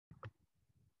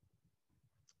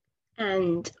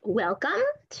And welcome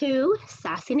to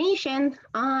Sassy Nation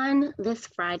on this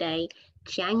Friday,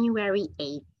 January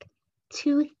 8th,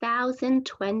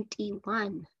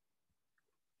 2021.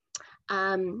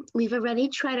 We've already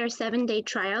tried our 7-day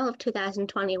trial of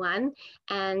 2021,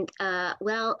 and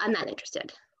well, I'm not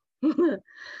interested.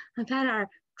 I've had our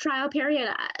trial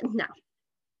period. No.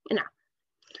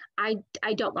 I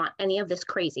don't want any of this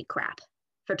crazy crap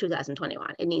for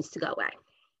 2021. It needs to go away.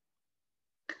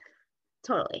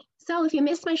 Totally. So if you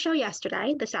missed my show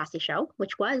yesterday, The Sassy Show,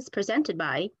 which was presented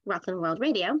by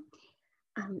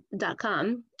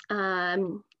rocklandworldradio.com,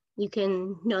 you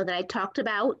can know that I talked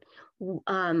about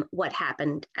what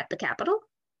happened at the Capitol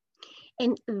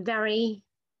in very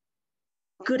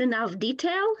good enough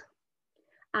detail.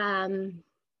 I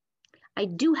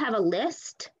do have a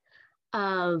list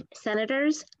of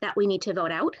senators that we need to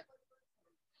vote out.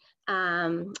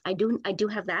 I do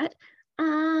have that.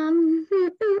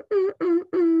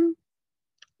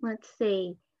 Let's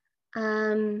see.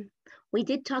 We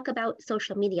did talk about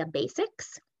social media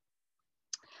basics.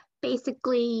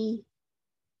 Basically,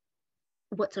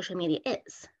 what social media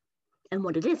is and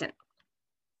what it isn't.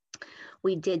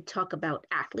 We did talk about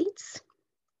athletes,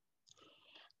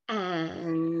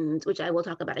 and which I will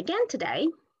talk about again today,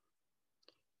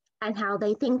 and how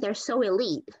they think they're so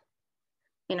elite,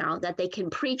 you know, that they can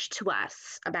preach to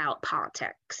us about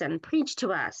politics and preach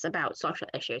to us about social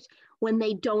issues when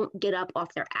they don't get up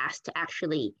off their ass to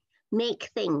actually make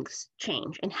things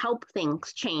change and help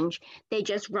things change. They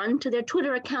just run to their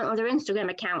Twitter account or their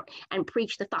Instagram account and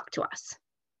preach the fuck to us,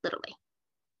 literally.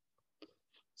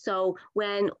 So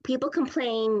when people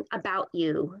complain about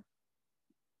you,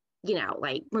 you know,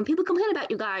 like when people complain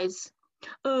about you guys,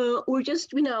 we're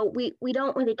just, you know, we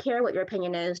don't really care what your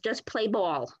opinion is, just play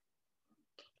ball.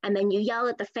 And then you yell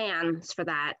at the fans for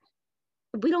that.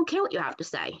 We don't care what you have to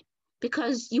say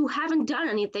because you haven't done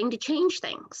anything to change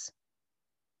things.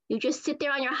 You just sit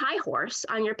there on your high horse,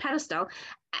 on your pedestal,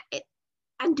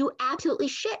 and do absolutely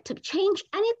shit to change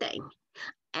anything.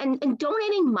 And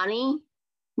donating money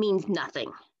means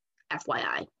nothing,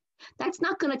 FYI. That's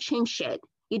not going to change shit.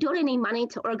 You're donating money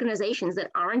to organizations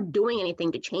that aren't doing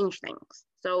anything to change things.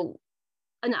 So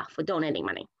enough with donating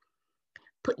money.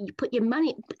 Put your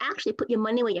money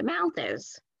where your mouth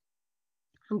is,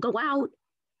 and go out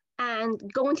and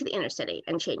go into the inner city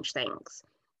and change things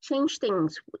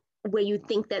where you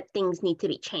think that things need to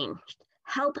be changed.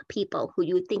 Help people who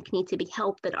you think need to be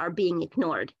helped that are being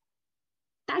ignored.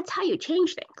 That's how you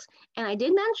change things. And I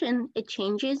did mention it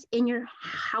changes in your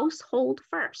household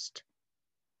first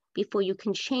before you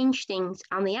can change things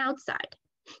on the outside.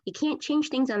 You can't change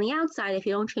things on the outside if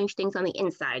you don't change things on the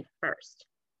inside first.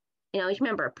 You know,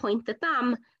 remember, point the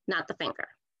thumb, not the finger.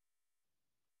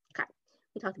 Okay,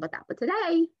 we talked about that. But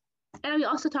today, and we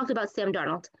also talked about Sam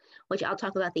Darnold, which I'll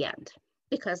talk about at the end,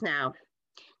 because now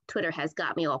Twitter has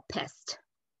got me all pissed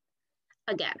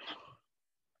again.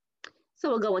 So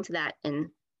we'll go into that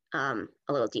in a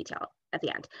little detail at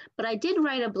the end. But I did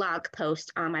write a blog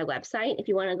post on my website. If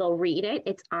you want to go read it,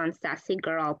 it's on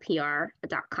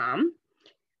sassygirlpr.com.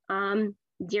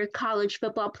 Dear college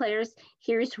football players,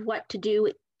 here's what to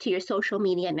do to your social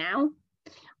media now.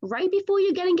 Right before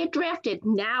you're going to get drafted,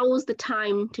 now's the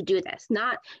time to do this.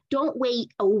 Don't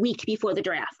wait a week before the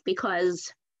draft,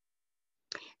 because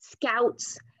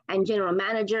scouts and general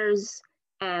managers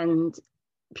and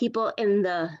people in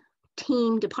the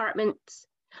team departments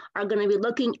are going to be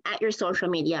looking at your social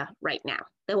media right now.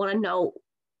 They want to know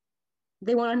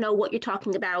what you're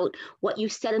talking about, what you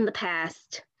said in the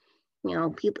past. You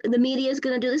know, the media is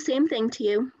going to do the same thing to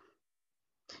you,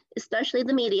 especially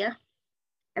the media.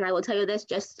 And I will tell you this,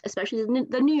 just especially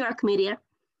the New York media.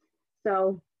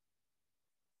 So,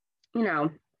 you know,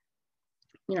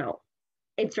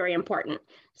 it's very important.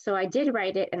 So I did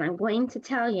write it, and I'm going to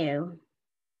tell you,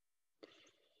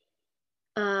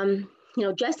 you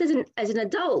know, just as an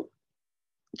adult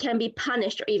can be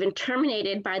punished or even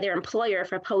terminated by their employer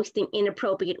for posting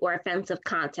inappropriate or offensive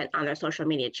content on their social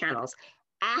media channels,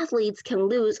 athletes can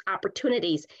lose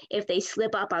opportunities if they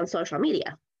slip up on social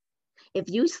media. If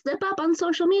you slip up on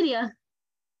social media,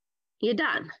 you're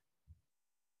done.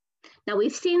 Now,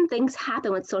 we've seen things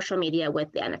happen with social media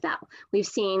with the NFL. We've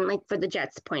seen, like, for the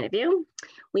Jets' point of view,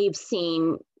 we've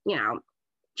seen, you know,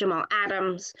 Jamal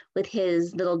Adams with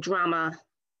his little drama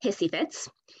hissy fits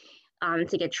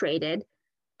to get traded,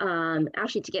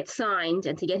 actually to get signed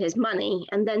and to get his money,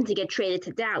 and then to get traded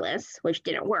to Dallas, which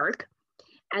didn't work.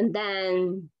 And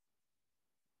then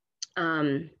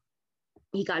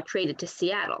he got traded to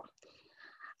Seattle.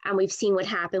 And we've seen what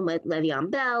happened with Le'Veon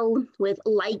Bell with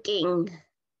liking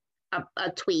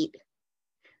a tweet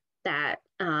that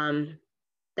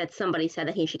that somebody said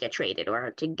that he should get traded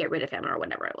or to get rid of him or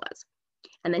whatever it was.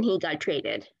 And then he got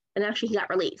traded. And actually he got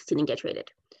released. He didn't get traded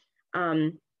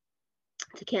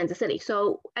to Kansas City.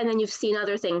 So, and then you've seen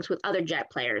other things with other Jet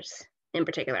players in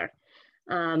particular.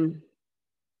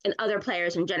 And other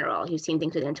players in general. You've seen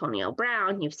things with Antonio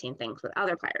Brown. You've seen things with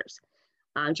other players.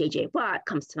 JJ Watt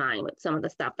comes to mind with some of the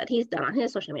stuff that he's done on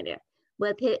his social media.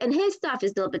 And his stuff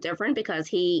is a little bit different because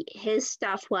his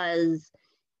stuff it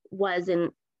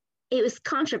was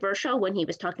controversial when he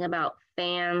was talking about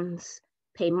fans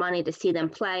pay money to see them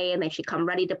play and they should come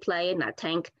ready to play and not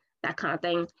tank, that kind of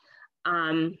thing.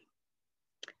 A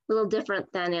little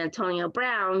different than Antonio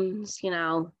Brown's,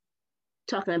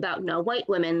 talking about no white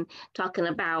women, talking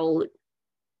about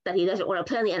that he doesn't want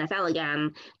to play in the NFL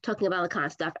again, talking about the kind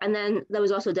of stuff. And then there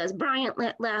was also Des Bryant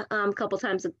a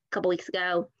couple weeks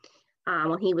ago,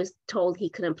 when he was told he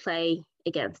couldn't play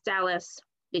against Dallas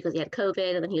because he had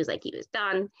COVID, and then he was like, he was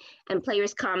done. And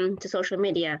players come to social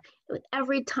media with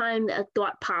every time a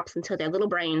thought pops into their little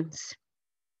brains,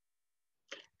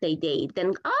 they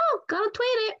then, gotta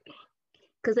tweet it,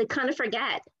 because they kind of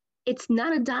forget. It's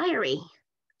not a diary.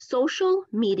 Social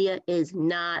media is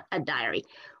not a diary.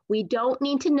 We don't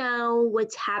need to know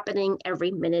what's happening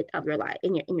every minute of your life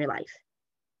in your life.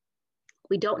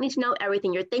 We don't need to know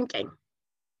everything you're thinking.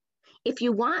 If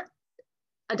you want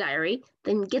a diary,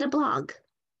 then get a blog.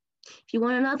 If you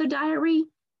want another diary,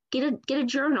 get a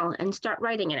journal and start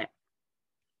writing in it.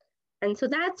 And so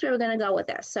that's where we're going to go with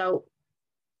this. So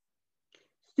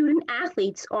student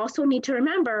athletes also need to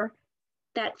remember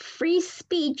that free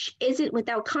speech isn't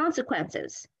without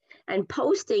consequences, and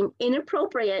posting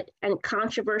inappropriate and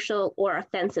controversial or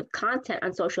offensive content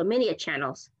on social media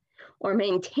channels or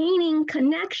maintaining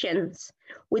connections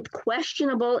with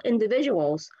questionable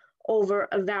individuals over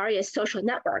various social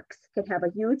networks can have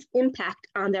a huge impact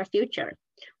on their future.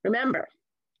 Remember,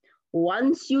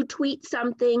 once you tweet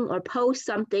something or post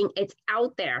something, it's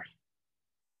out there.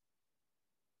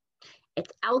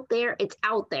 It's out there, it's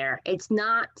out there. It's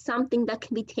not something that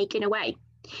can be taken away.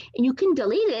 And you can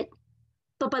delete it,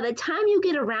 but by the time you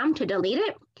get around to delete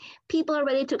it, people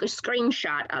already took a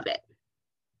screenshot of it.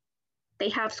 They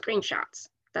have screenshots.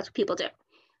 That's what people do.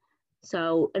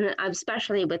 So, and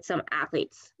especially with some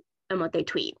athletes and what they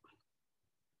tweet,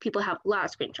 people have a lot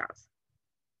of screenshots.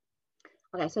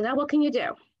 Okay, so now what can you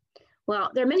do? Well,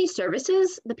 there are many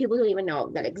services that people don't even know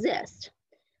that exist.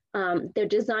 They're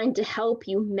designed to help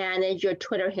you manage your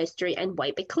Twitter history and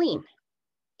wipe it clean.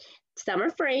 Some are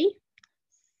free,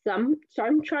 some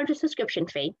charge a subscription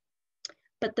fee,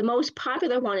 but the most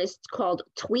popular one is called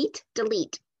Tweet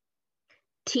Delete,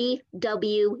 TWEET,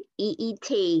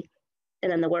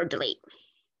 and then the word delete,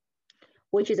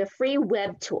 which is a free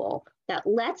web tool that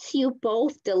lets you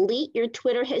both delete your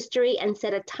Twitter history and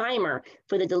set a timer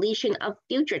for the deletion of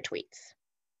future tweets.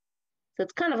 So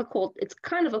it's kind of a cool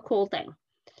thing.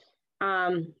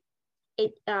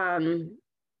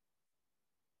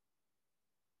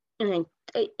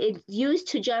 It's used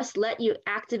to just let you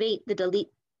activate the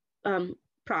delete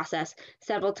process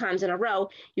several times in a row.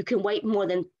 You can wipe more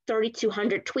than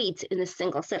 3,200 tweets in a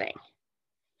single sitting.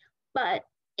 But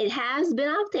it has been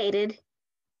updated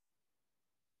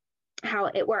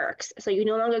how it works. So you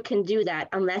no longer can do that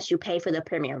unless you pay for the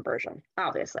premium version,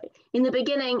 obviously. In the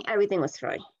beginning, everything was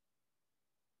free.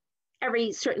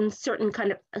 Certain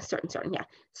kinds of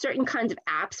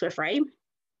apps were free,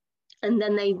 and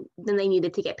then they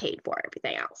needed to get paid for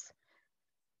everything else.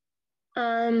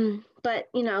 But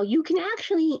you can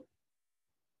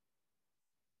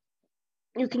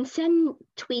send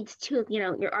tweets to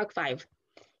your archive.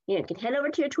 You can head over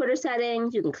to your Twitter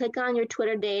settings. You can click on your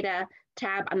Twitter data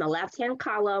tab on the left-hand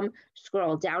column,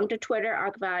 scroll down to Twitter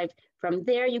archive. From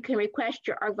there, you can request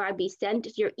your archive be sent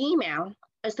to your email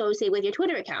associated with your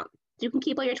Twitter account. You can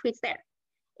keep all your tweets there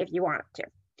if you want to,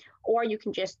 or you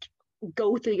can just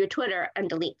go through your Twitter and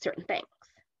delete certain things.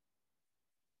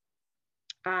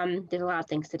 There's a lot of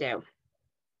things to do.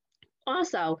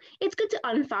 Also, it's good to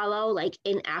unfollow like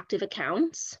inactive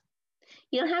accounts.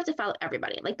 You don't have to follow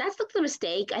everybody. Like that's the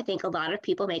mistake I think a lot of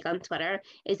people make on Twitter,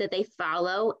 is that they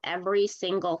follow every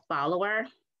single follower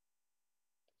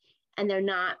and they're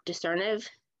not discernive,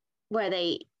 where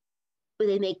they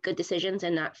make good decisions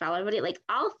and not follow everybody. Like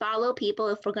I'll follow people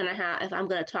if I'm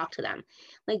gonna talk to them.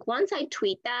 Like once I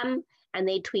tweet them and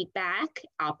they tweet back,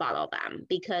 I'll follow them,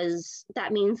 because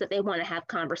that means that they want to have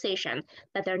conversation,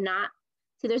 that they're not.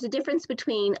 See, there's a difference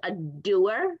between a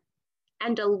doer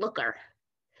and a looker.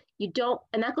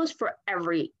 And that goes for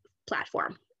every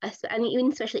platform, and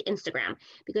even especially Instagram,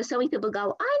 because so many people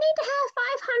go, I need to have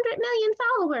 500 million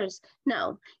followers.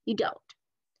 No, you don't.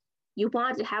 You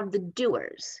want to have the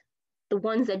doers. the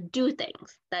ones that do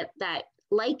things, that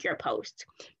like your posts,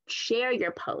 share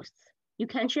your posts. You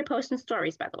can share posts and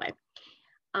stories, by the way,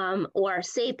 or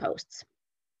save posts.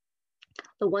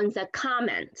 The ones that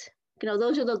comment,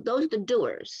 those are the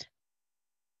doers.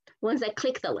 Ones that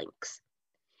click the links.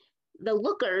 The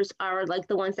lookers are like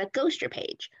the ones that ghost your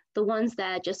page, the ones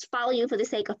that just follow you for the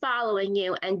sake of following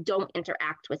you and don't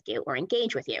interact with you or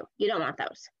engage with you. You don't want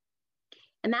those.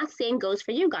 And that same goes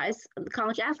for you guys, the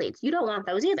college athletes. You don't want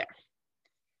those either.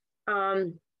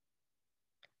 You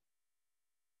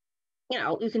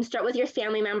can start with your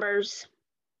family members.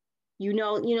 You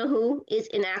know who is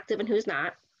inactive and who's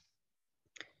not.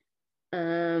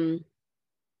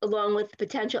 Along with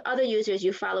potential other users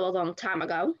you follow a long time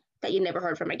ago that you never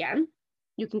heard from again.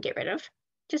 You can get rid of.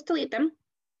 Just delete them,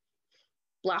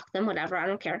 block them, whatever, I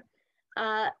don't care.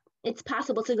 It's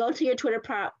possible to go to your Twitter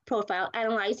profile,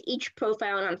 analyze each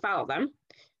profile and unfollow them.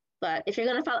 But if you're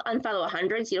going to unfollow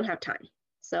hundreds, you don't have time.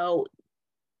 So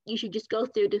you should just go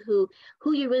through to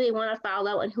who you really want to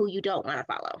follow and who you don't want to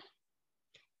follow,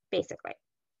 basically.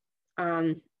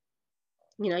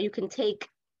 You can take,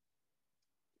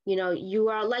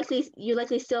 you're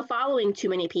likely still following too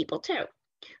many people too,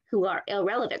 who are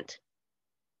irrelevant.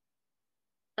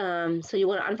 So you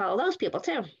want to unfollow those people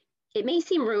too. It may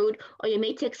seem rude, or you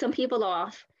may tick some people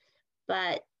off,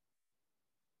 but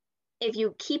if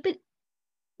you keep it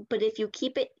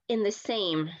in the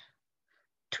same,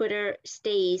 Twitter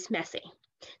stays messy.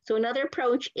 So another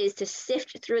approach is to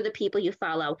sift through the people you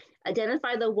follow,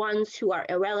 identify the ones who are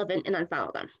irrelevant and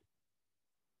unfollow them.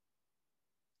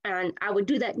 And I would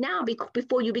do that now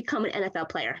before you become an NFL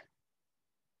player.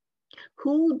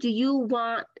 Who do you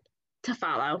want to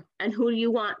follow and who do you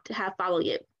want to have follow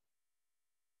you?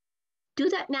 Do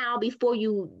that now before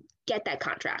you get that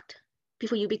contract,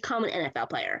 before you become an NFL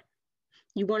player.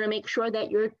 You want to make sure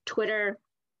that your Twitter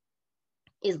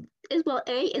is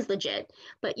legit,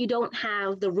 but you don't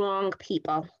have the wrong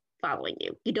people following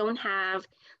you. You're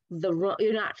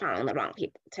not following the wrong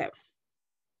people too.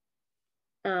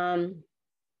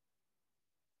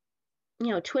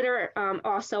 Twitter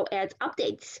also adds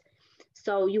updates.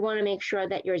 So you want to make sure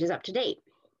that yours is up to date.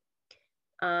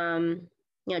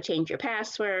 Change your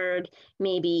password,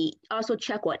 maybe also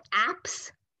check what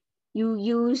apps you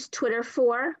use Twitter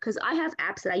for, because I have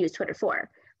apps that I use Twitter for,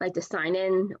 like to sign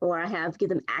in, or I give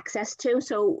them access to.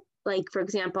 So like, for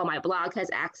example, my blog has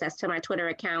access to my Twitter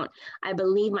account. I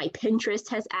believe my Pinterest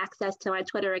has access to my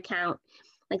Twitter account,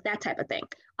 like that type of thing.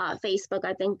 Facebook,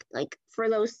 I think, like for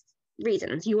those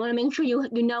reasons, you want to make sure you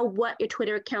know what your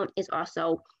Twitter account is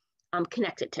also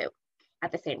connected to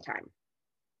at the same time.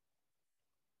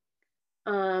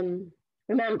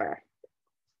 Remember,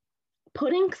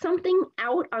 putting something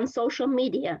out on social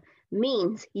media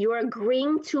means you're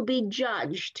agreeing to be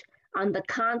judged on the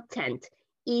content,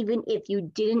 even if you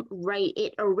didn't write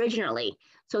it originally.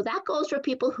 So that goes for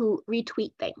people who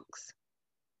retweet things.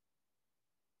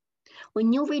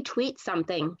 When you retweet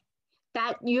something,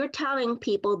 that you're telling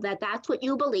people that that's what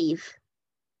you believe,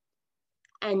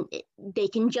 and they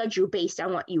can judge you based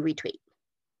on what you retweet.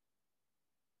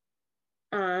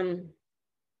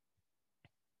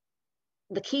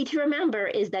 The key to remember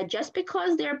is that just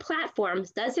because they're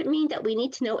platforms doesn't mean that we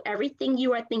need to know everything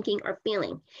you are thinking or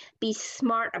feeling. Be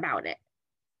smart about it.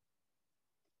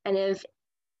 And if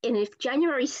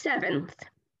January 7th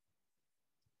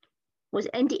was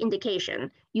any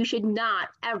indication, you should not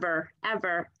ever,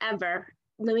 ever, ever,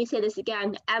 let me say this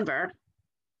again, ever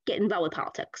get involved with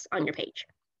politics on your page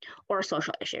or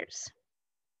social issues.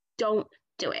 Don't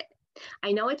do it.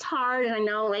 I know it's hard, and I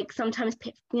know like sometimes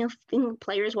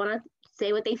players want to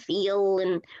say what they feel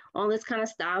and all this kind of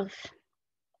stuff,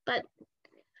 but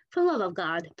for the love of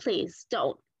God, please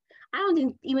don't. I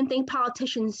don't even think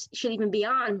politicians should even be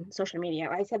on social media.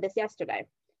 I said this yesterday.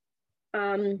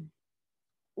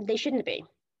 They shouldn't be.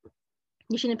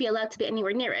 You shouldn't be allowed to be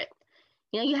anywhere near it.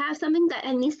 You have something that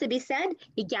needs to be said,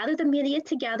 you gather the media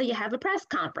together, you have a press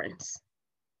conference,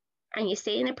 and you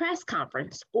say it in a press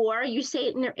conference, or you say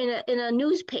it in a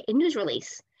news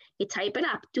release. You type it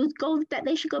up.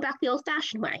 They should go back the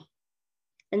old-fashioned way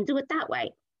and do it that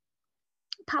way.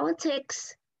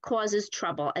 Politics causes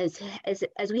trouble, as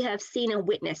we have seen and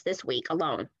witnessed this week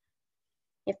alone.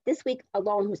 If this week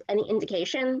alone was any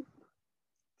indication,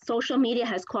 social media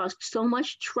has caused so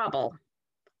much trouble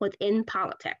within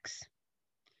politics.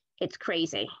 It's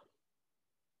crazy.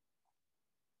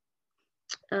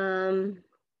 What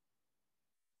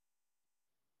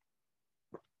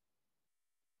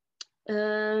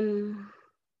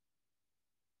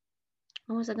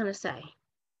was I going to say?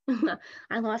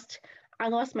 I lost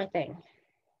my thing.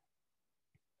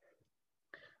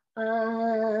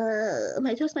 I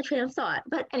lost my train of thought.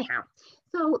 But anyhow,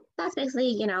 so that's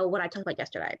basically, what I talked about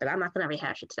yesterday, but I'm not going to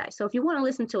rehash it today. So if you want to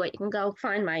listen to it, you can go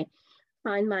find my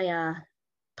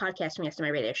podcast from yesterday,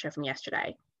 my radio show from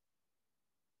yesterday.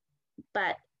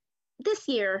 But this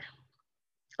year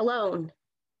alone,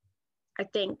 I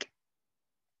think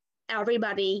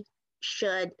everybody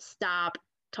should stop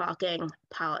talking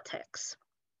politics.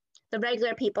 The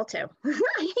regular people too. I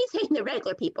hate saying the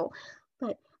regular people,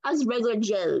 but us regular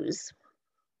Joes.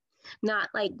 Not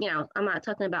like, I'm not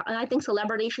talking about, and I think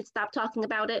celebrities should stop talking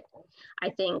about it. I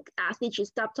think athletes should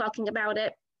stop talking about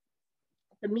it.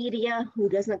 The media who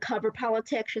doesn't cover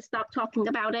politics should stop talking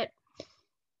about it,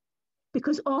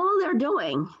 because all they're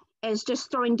doing is just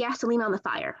throwing gasoline on the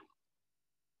fire.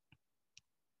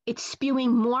 It's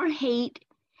spewing more hate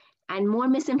and more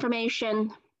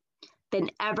misinformation than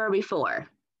ever before.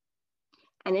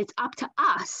 And it's up to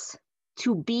us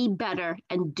to be better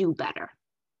and do better.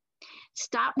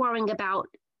 Stop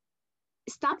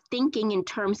thinking in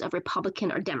terms of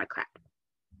Republican or Democrat,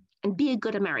 and be a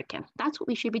good American. That's what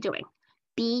we should be doing.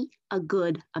 Be a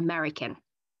good American.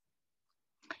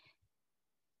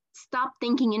 Stop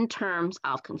thinking in terms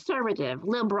of conservative,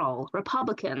 liberal,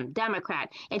 Republican, Democrat.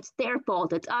 It's their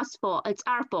fault. It's us fault. It's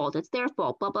our fault. It's their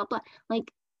fault. Blah, blah, blah.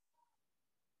 Like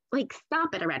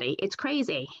stop it already. It's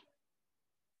crazy.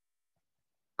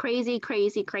 Crazy,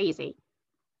 crazy, crazy.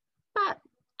 But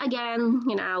again,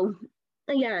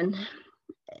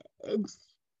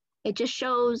 it just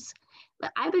shows.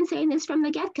 I've been saying this from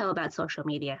the get-go about social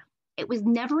media. It was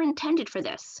never intended for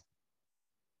this.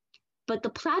 But the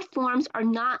platforms are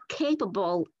not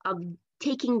capable of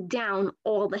taking down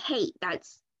all the hate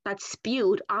that's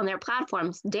spewed on their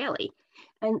platforms daily.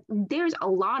 And there's a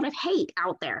lot of hate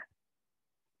out there.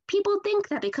 People think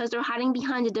that because they're hiding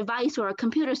behind a device or a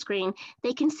computer screen,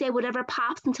 they can say whatever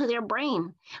pops into their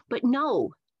brain. But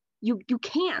no, you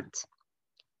can't.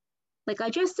 Like I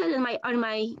just said on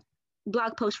my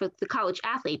blog post with the college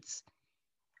athletes,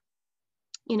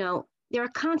 there are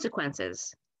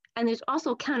consequences. And there's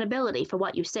also accountability for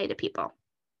what you say to people.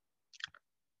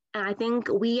 And I think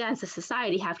we as a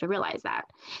society have to realize that.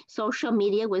 Social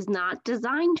media was not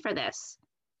designed for this.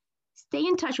 Stay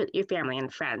in touch with your family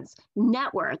and friends.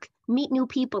 Network. Meet new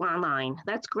people online.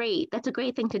 That's great. That's a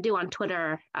great thing to do on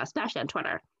Twitter, especially on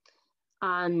Twitter.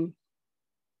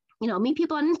 Meet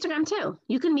people on Instagram too.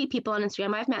 You can meet people on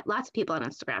Instagram. I've met lots of people on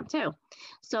Instagram too.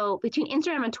 So between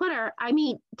Instagram and Twitter, I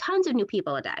meet tons of new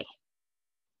people a day.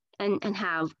 And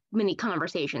have many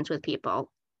conversations with people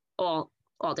all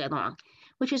day long,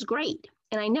 which is great.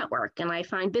 And I network and I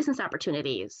find business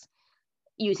opportunities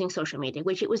using social media,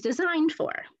 which it was designed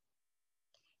for.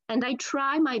 And I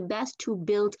try my best to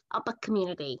build up a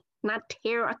community, not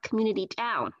tear a community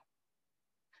down.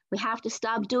 We have to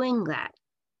stop doing that.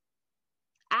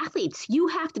 Athletes, you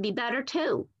have to be better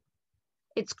too.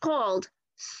 It's called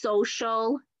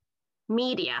social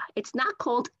media. It's not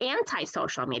called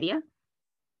anti-social media.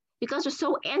 Because they're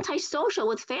so antisocial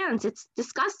with fans. It's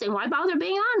disgusting. Why bother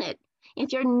being on it?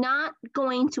 If you're not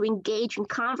going to engage in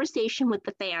conversation with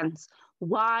the fans,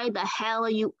 why the hell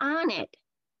are you on it?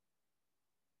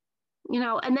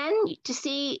 And then to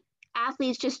see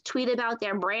athletes just tweet about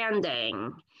their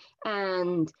branding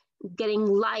and getting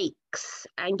likes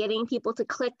and getting people to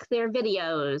click their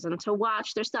videos and to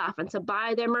watch their stuff and to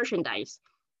buy their merchandise.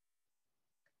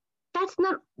 That's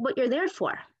not what you're there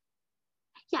for.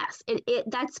 Yes,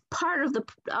 that's part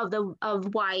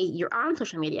of why you're on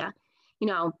social media,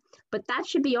 but that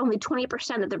should be only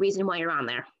 20% of the reason why you're on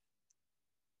there.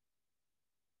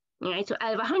 All right, so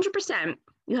out of 100%,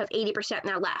 you have 80%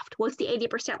 now left. What's the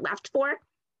 80% left for?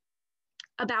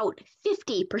 About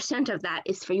 50% of that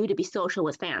is for you to be social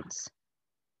with fans.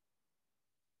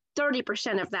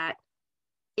 30% of that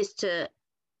is to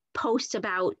post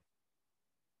about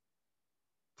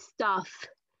stuff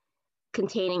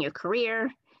containing your career,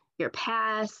 your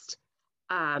past,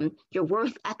 your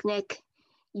work ethic,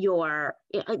 your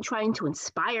trying to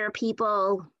inspire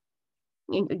people,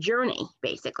 your journey,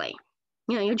 basically,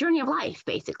 your journey of life,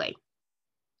 basically.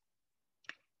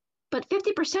 But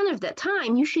 50% of the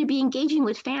time, you should be engaging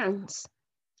with fans,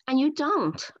 and you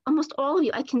don't. Almost all of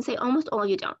you, I can say almost all of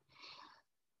you don't.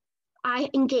 I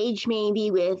engage maybe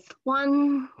with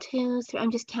 1, 2, 3,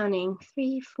 I'm just counting,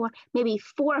 3, 4, maybe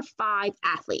 4 or 5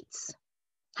 athletes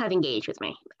have engaged with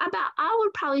me. I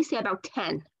would probably say about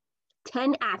 10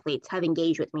 athletes have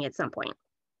engaged with me at some point.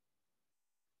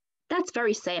 That's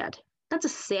very sad. That's a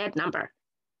sad number.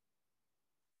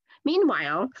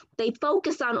 Meanwhile, they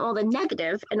focus on all the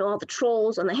negative and all the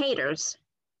trolls and the haters.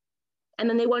 And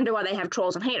then they wonder why they have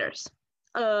trolls and haters.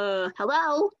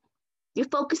 Hello? You're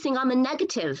focusing on the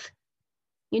negative.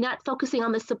 You're not focusing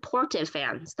on the supportive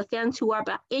fans, the fans who are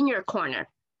in your corner,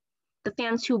 the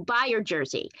fans who buy your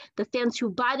jersey, the fans who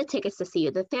buy the tickets to see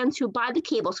you, the fans who buy the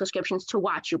cable subscriptions to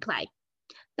watch you play.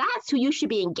 That's who you should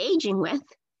be engaging with,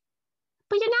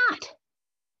 but you're not.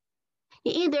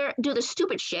 You either do the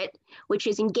stupid shit, which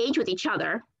is engage with each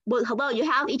other. Well, hello, you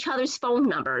have each other's phone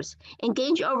numbers.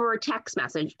 Engage over a text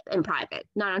message in private,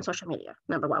 not on social media.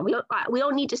 Number one, we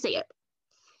don't need to see it.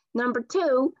 Number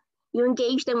two, you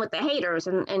engage them with the haters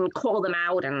and call them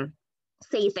out and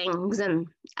say things. And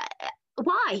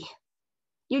why?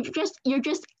 You're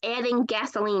just adding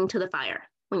gasoline to the fire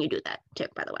when you do that too,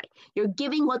 by the way. You're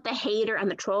giving what the hater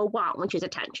and the troll want, which is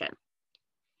attention.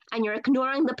 And you're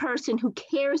ignoring the person who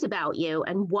cares about you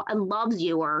and loves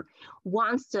you or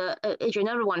wants to, is your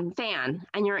number one fan,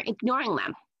 and you're ignoring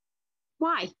them.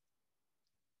 Why?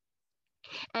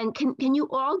 And can you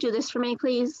all do this for me,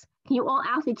 please? Can you all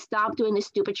athletes stop doing this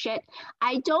stupid shit?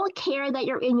 I don't care that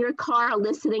you're in your car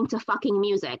listening to fucking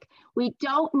music. We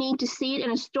don't need to see it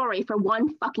in a story for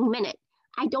 1 fucking minute.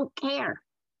 I don't care.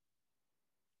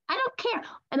 I don't care.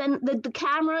 And then the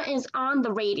camera is on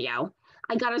the radio.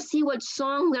 I got to see what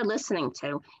song they're listening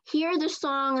to. Hear the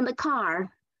song in the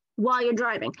car while you're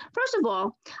driving. First of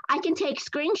all, I can take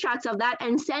screenshots of that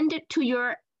and send it to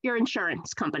your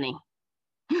insurance company.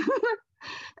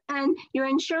 And your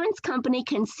insurance company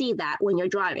can see that when you're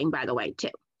driving, by the way, too,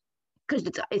 because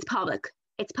it's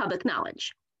public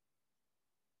knowledge.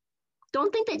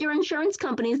 Don't think that your insurance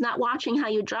company is not watching how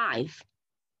you drive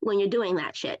when you're doing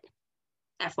that shit,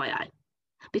 FYI.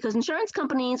 Because insurance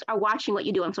companies are watching what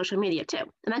you do on social media too.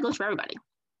 And that goes for everybody.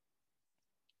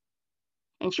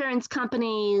 Insurance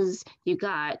companies, you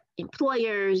got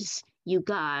employers, you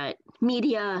got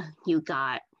media, you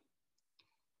got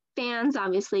fans,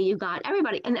 obviously, you got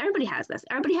everybody. And everybody has this.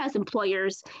 Everybody has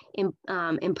employers,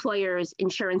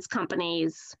 insurance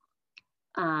companies,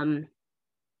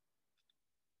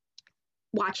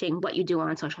 watching what you do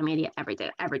on social media every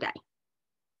day.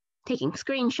 Taking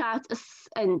screenshots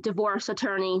and divorce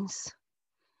attorneys.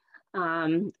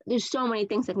 There's so many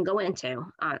things that can go into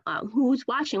who's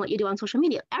watching what you do on social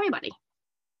media. Everybody.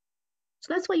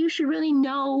 So that's why you should really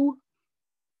know.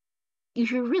 You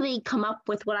should really come up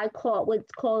with what's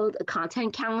called a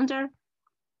content calendar,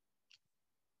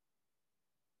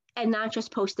 and not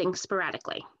just posting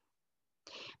sporadically.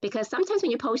 Because sometimes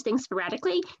when you post things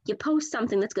sporadically, you post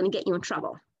something that's going to get you in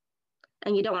trouble,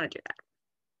 and you don't want to do that.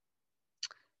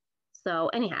 So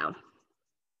anyhow,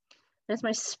 that's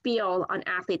my spiel on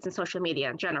athletes and social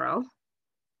media in general.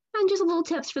 And just a little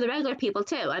tips for the regular people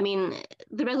too. I mean,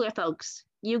 the regular folks,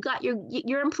 you got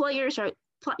your employers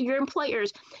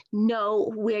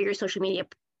know where your social media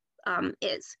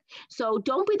is. So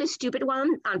don't be the stupid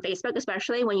one on Facebook,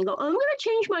 especially when you go, oh, I'm going to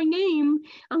change my name.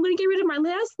 I'm going to get rid of my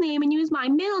last name and use my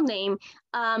middle name.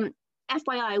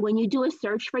 FYI, when you do a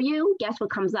search for you, guess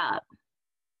what comes up?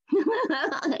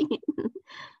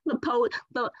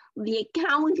 the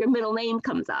account with your middle name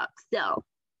comes up still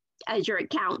as your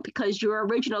account, because your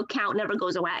original account never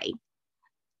goes away.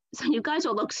 So you guys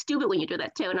will look stupid when you do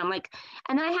that too. And I'm like,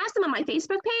 and then I have them on my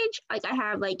Facebook page. Like I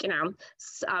have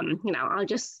I'll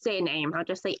just say a name. I'll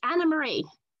just say Anna Marie.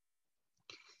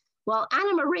 Well,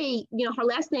 Anna Marie, her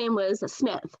last name was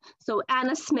Smith. So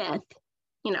Anna Smith,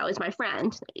 is my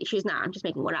friend. She's not, I'm just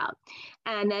making one up.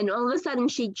 And then all of a sudden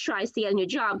she tries to get a new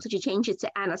job. So she changed it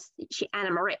to Anna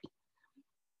Marie.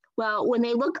 Well, when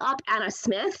they look up Anna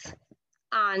Smith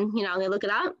on, they look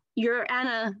it up, your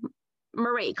Anna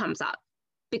Marie comes up,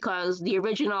 because the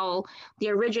original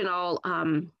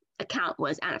account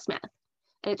was Anna Smith.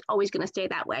 And it's always going to stay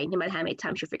that way, no matter how many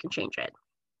times you freaking change it.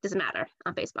 Doesn't matter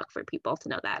on Facebook for people to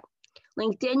know that.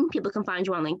 LinkedIn, people can find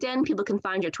you on LinkedIn. People can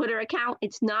find your Twitter account.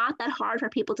 It's not that hard for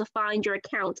people to find your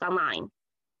account online,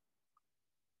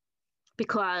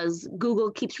 because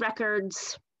Google keeps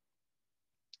records.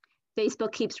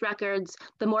 Facebook keeps records.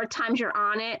 The more times you're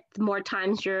on it, the more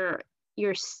times your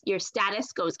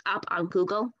status goes up on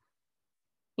Google.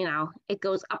 It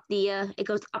goes up the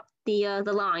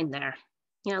line there.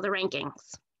 The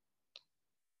rankings.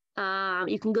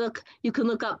 You can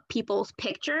look up people's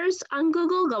pictures on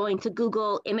Google, going to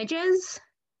Google Images,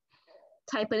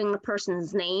 typing in the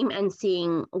person's name and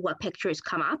seeing what pictures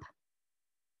come up.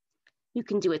 You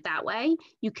can do it that way.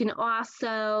 You can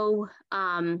also,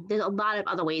 there's a lot of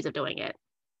other ways of doing it.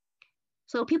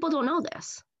 So people don't know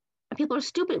this. And people are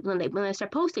stupid when they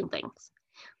start posting things.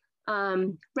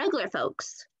 Regular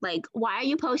folks, like, why are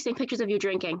you posting pictures of you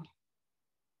drinking?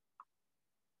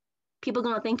 People are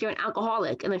going to think you're an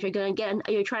alcoholic, and if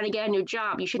you're trying to get a new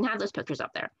job, you shouldn't have those pictures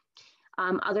up there.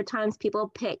 Other times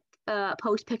people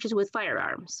post pictures with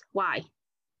firearms. Why?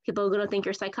 People are going to think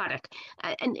you're psychotic.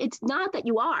 And it's not that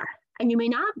you are, and you may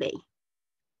not be.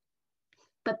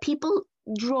 But people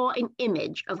draw an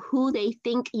image of who they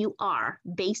think you are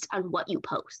based on what you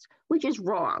post, which is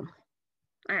wrong,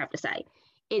 I have to say.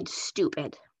 It's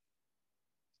stupid.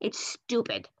 It's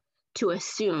stupid to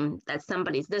assume that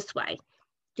somebody's this way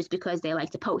just because they like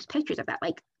to post pictures of that.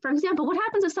 Like, for example, what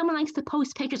happens if someone likes to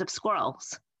post pictures of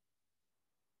squirrels?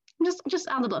 Just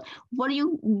out of the blue.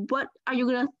 What are you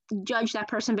going to judge that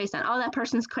person based on? Oh, that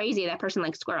person's crazy. That person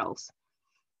likes squirrels.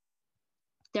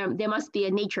 There must be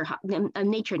a nature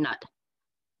nut.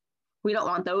 We don't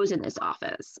want those in this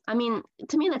office. I mean,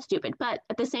 to me, that's stupid. But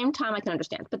at the same time, I can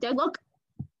understand. But they look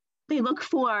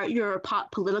for your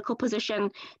political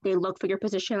position. They look for your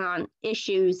position on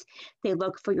issues. They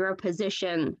look for your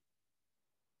position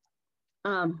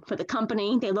for the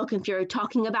company. They look if you're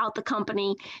talking about the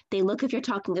company. They look if you're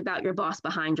talking about your boss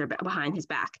behind his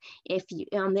back. If you,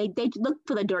 they look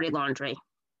for the dirty laundry. So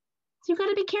you've got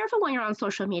to be careful when you're on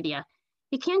social media.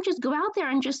 You can't just go out there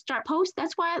and just start posts.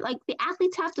 That's why, like, the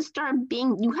athletes have to start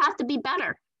being. You have to be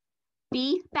better.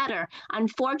 Be better.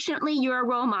 Unfortunately, you're a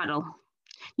role model.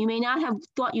 You may not have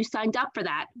thought you signed up for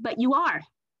that, but you are.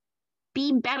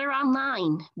 Be better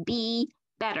online. Be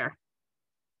better.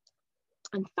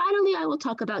 And finally, I will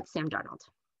talk about Sam Darnold.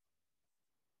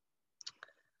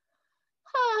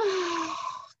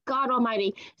 God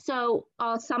almighty. So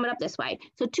I'll sum it up this way.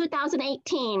 So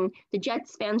 2018, the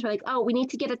Jets fans were like, oh, we need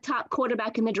to get a top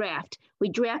quarterback in the draft. We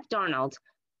draft Darnold.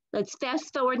 Let's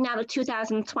fast forward now to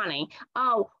 2020.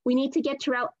 Oh, we need to get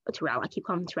Terrell. I keep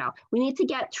calling him Terrell. We need to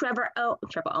get Trevor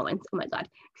Owens. Oh my God.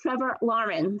 Trevor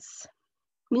Lawrence.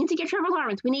 We need to get Trevor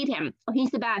Lawrence. We need him. Oh,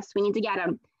 he's the best. We need to get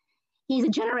him. He's a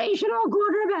generational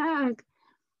quarterback.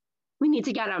 We need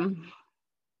to get him.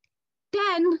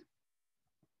 Then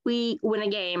we win a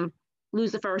game,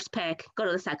 lose the first pick, go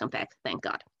to the second pick. Thank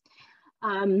God.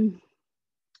 Then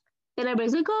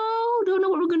everybody's like, oh, don't know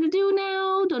what we're going to do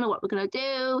now. Don't know what we're going to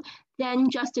do.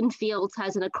 Then Justin Fields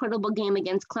has an incredible game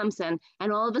against Clemson.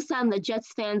 And all of a sudden, the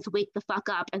Jets fans wake the fuck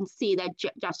up and see that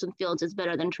Justin Fields is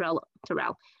better than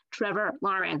Trevor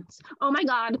Lawrence. Oh my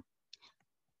God.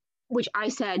 Which I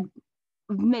said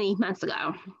many months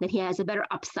ago that he has a better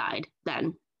upside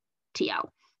than TL.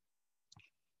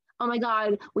 Oh my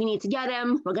God, we need to get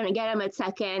him. We're going to get him at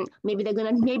second.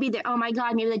 Oh my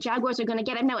God, maybe the Jaguars are going to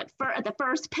get him now at the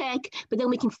first pick, but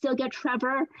then we can still get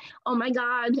Trevor. Oh my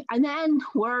God. And then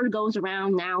word goes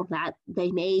around now that they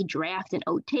may draft an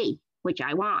OT, which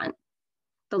I want.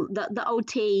 The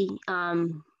OT,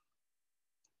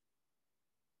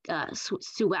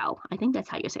 Sewell, I think that's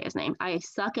how you say his name. I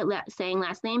suck at saying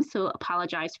last names, so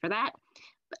apologize for that.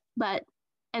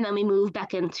 And then we move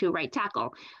back into right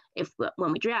tackle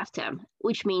when we draft him,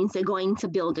 which means they're going to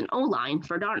build an O-line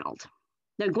for Darnold.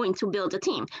 They're going to build a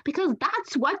team because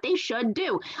that's what they should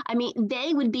do. I mean,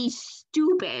 they would be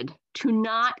stupid to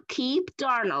not keep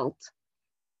Darnold,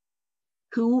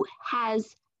 who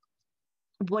has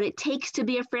what it takes to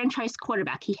be a franchise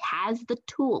quarterback. He has the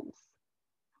tools.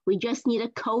 We just need a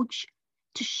coach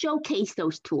to showcase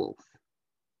those tools.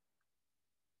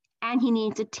 And he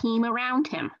needs a team around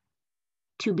him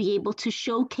to be able to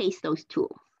showcase those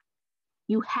tools.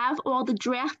 You have all the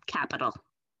draft capital,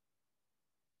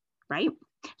 right?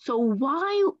 So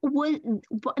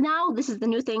now this is the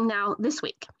new thing now this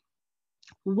week.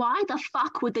 Why the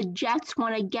fuck would the Jets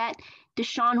want to get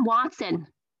Deshaun Watson?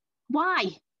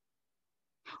 Why?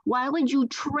 Why would you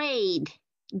trade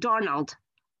Darnold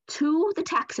to the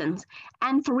Texans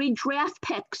and 3 draft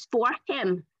picks for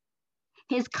him?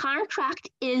 His contract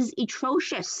is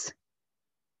atrocious.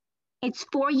 It's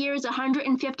 4 years,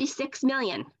 $156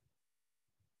 million.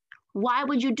 Why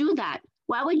would you do that?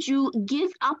 Why would you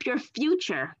give up your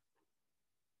future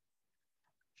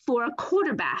for a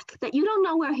quarterback that you don't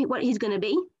know what he's going to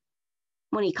be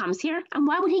when he comes here? And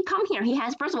why would he come here?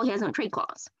 First of all, he has no trade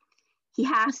clause. He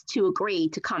has to agree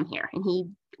to come here.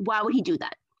 And why would he do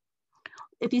that?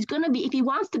 If he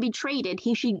wants to be traded,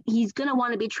 he's going to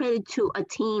want to be traded to a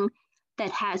team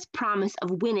that has promise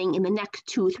of winning in the next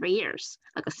 2-3 years,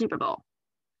 like a Super Bowl.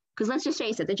 Because let's just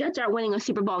face it, the Jets aren't winning a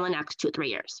Super Bowl in the next 2-3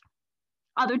 years.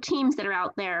 Other teams that are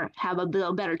out there have a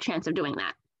little better chance of doing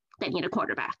that. They need a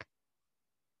quarterback.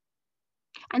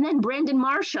 And then Brandon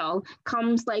Marshall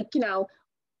comes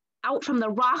out from the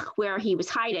rock where he was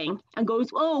hiding and goes,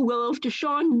 oh, well, if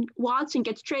Deshaun Watson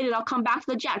gets traded, I'll come back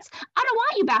to the Jets. I don't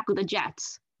want you back with the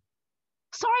Jets.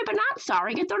 Sorry, but not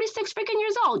sorry. You're 36 freaking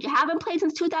years old. You haven't played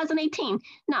since 2018.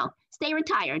 No, stay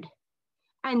retired.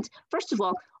 And first of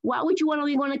all, why would you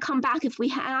want to come back if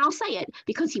and I'll say it,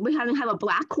 because we have a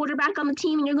black quarterback on the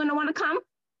team and you're going to want to come?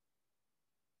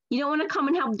 You don't want to come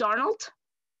and help Darnold?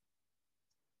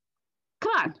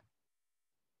 Come on.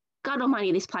 God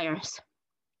almighty, these players.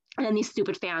 And then these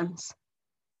stupid fans.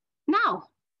 No,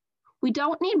 we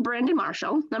don't need Brandon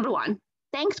Marshall, number one.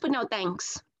 Thanks, but no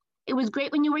thanks. It was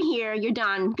great when you were here. You're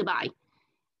done. Goodbye.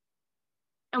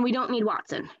 And we don't need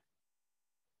Watson.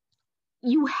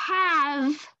 You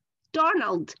have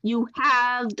Darnold.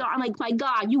 I'm like, my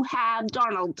God, you have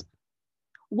Darnold.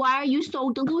 Why are you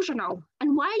so delusional?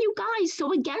 And why are you guys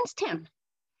so against him?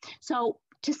 So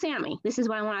to Sammy, this is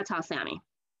what I want to tell Sammy.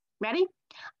 Ready?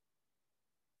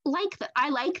 I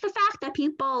don't like the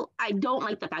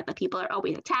fact that people are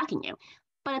always attacking you.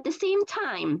 But at the same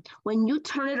time, when you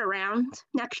turn it around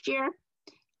next year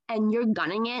and you're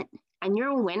gunning it and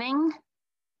you're winning,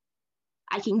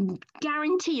 I can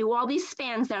guarantee you all these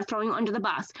fans that are throwing you under the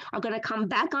bus are going to come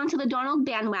back onto the Darnold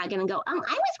bandwagon and go, oh, I was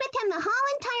with him the whole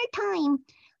entire time.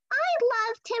 I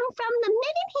loved him from the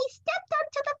minute he stepped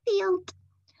onto the field.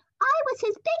 I was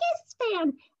his biggest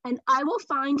fan. And I will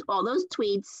find all those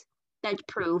tweets that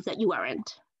prove that you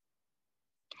weren't.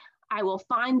 I will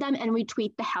find them and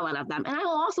retweet the hell out of them. And I will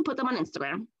also put them on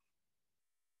Instagram.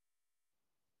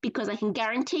 Because I can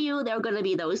guarantee you there are going to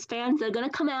be those fans that are going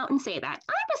to come out and say that.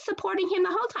 I was supporting him the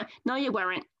whole time. No, you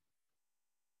weren't.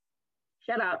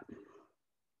 Shut up.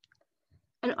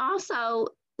 And also,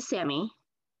 Sammy,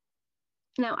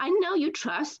 now I know you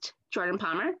trust Jordan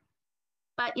Palmer,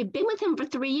 but you've been with him for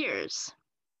 3 years.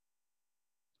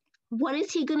 What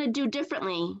is he going to do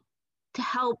differently to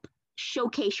help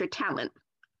showcase your talent?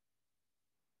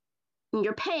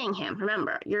 You're paying him,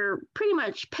 remember, you're pretty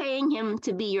much paying him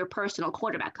to be your personal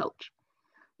quarterback coach.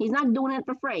 He's not doing it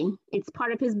for free. It's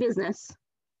part of his business.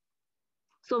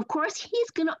 So of course, he's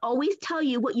going to always tell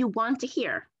you what you want to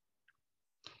hear.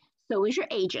 So is your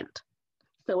agent.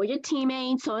 So are your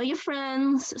teammates, so are your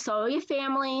friends, so are your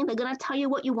family. They're going to tell you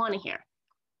what you want to hear.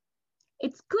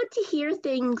 It's good to hear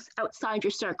things outside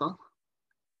your circle.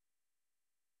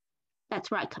 That's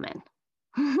where I come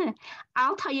in.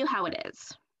 I'll tell you how it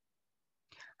is.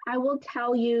 I will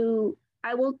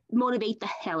motivate the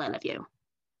hell out of you.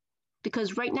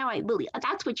 Because right now,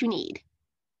 that's what you need.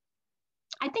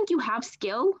 I think you have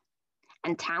skill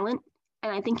and talent,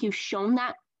 and I think you've shown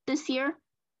that this year.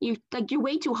 You're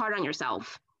way too hard on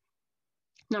yourself.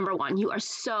 Number one, you are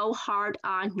so hard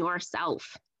on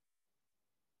yourself.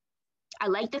 I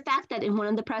like the fact that in one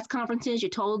of the press conferences, you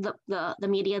told the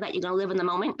media that you're going to live in the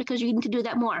moment, because you need to do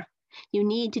that more. You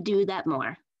need to do that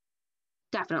more.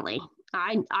 Definitely.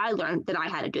 I learned that I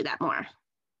had to do that more.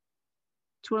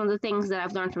 It's one of the things that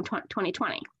I've learned from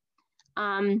 2020.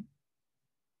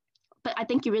 But I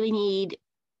think you really need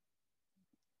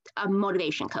a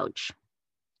motivation coach,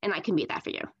 and I can be that for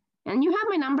you. And you have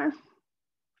my number.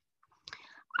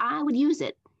 I would use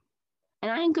it, and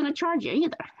I ain't going to charge you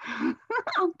either.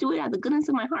 I'll do it out of the goodness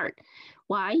of my heart.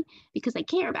 Why? Because I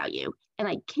care about you, and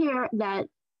I care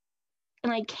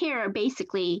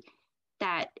basically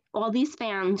that all these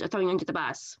fans are throwing you under the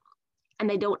bus, and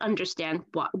they don't understand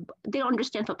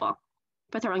football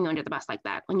for throwing you under the bus like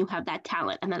that when you have that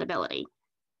talent and that ability.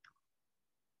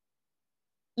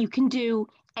 You can do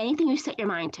anything you set your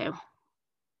mind to.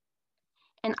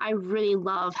 And I really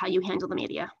love how you handle the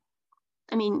media.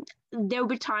 I mean, there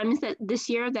were times that this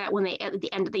year that at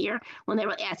the end of the year, when they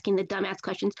were asking the dumbass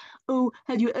questions, oh,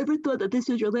 have you ever thought that this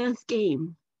is your last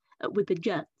game with the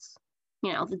Jets?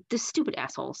 You know, the stupid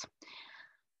assholes.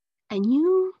 And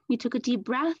you took a deep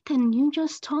breath and you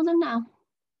just told them no.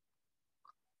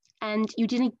 And you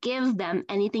didn't give them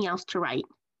anything else to write.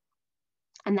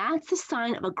 And that's a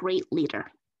sign of a great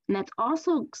leader. And that's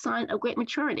also a sign of great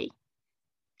maturity.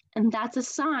 And that's a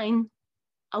sign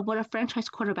of what a franchise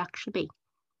quarterback should be.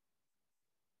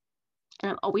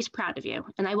 And I'm always proud of you.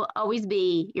 And I will always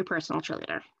be your personal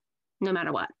cheerleader, no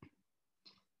matter what.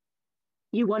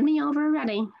 You won me over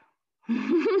already.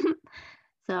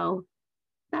 So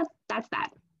that's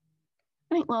that.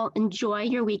 All right, well, enjoy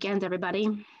your weekend,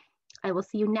 everybody. I will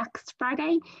see you next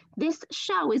Friday. This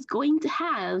show is going to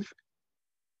have,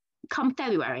 come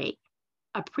February,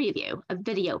 a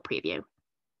video preview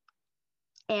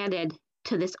added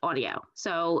to this audio.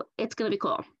 So it's going to be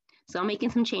cool. So I'm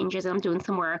making some changes. I'm doing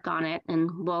some work on it, and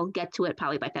we'll get to it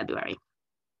probably by February,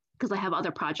 because I have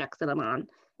other projects that I'm on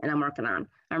and I'm working on.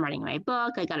 I'm writing my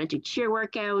book. I got to do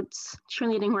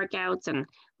cheerleading workouts and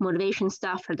motivation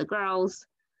stuff for the girls.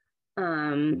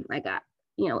 I got,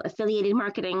 affiliated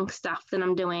marketing stuff that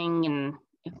I'm doing, and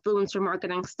influencer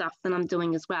marketing stuff that I'm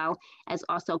doing, as well as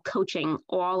also coaching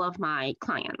all of my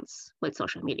clients with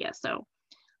social media. So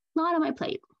a lot on my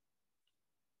plate.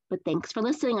 But thanks for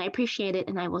listening. I appreciate it.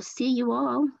 And I will see you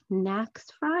all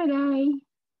next Friday.